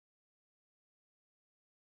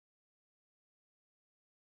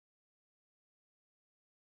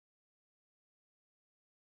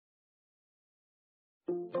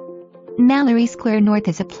Mallory Square North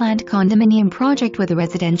is a planned condominium project with a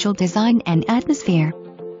residential design and atmosphere.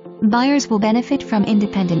 Buyers will benefit from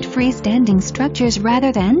independent freestanding structures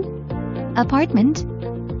rather than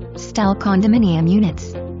apartment-style condominium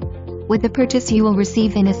units. With the purchase, you will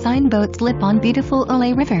receive an assigned boat slip on beautiful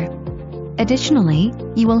Ole River. Additionally,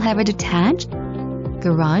 you will have a detached,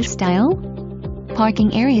 garage-style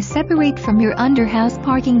parking area separate from your under-house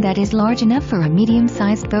parking that is large enough for a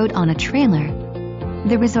medium-sized boat on a trailer.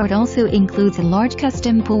 The resort also includes a large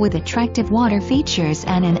custom pool with attractive water features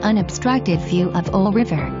and an unobstructed view of Ole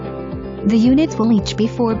River. The units will each be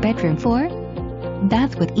 4-bedroom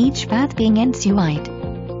 4-bath, with each bath being ensuite.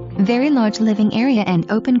 Very large living area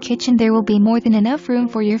and open kitchen. There will be more than enough room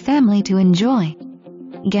for your family to enjoy.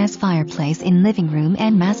 Gas fireplace in living room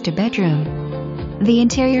and master bedroom. The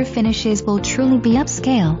interior finishes will truly be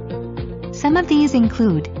upscale. Some of these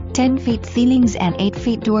include 10-feet ceilings and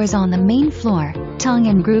 8-feet doors on the main floor, tongue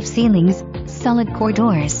and groove ceilings, solid core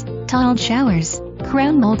doors, tiled showers,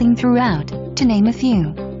 crown molding throughout, to name a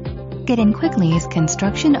few. Get in quickly as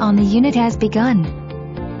construction on the unit has begun.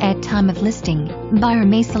 At time of listing, buyer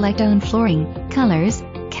may select own flooring, colors,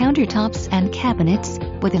 countertops and cabinets,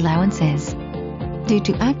 with allowances. Due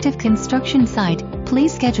to active construction site,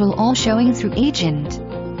 please schedule all showing through agent.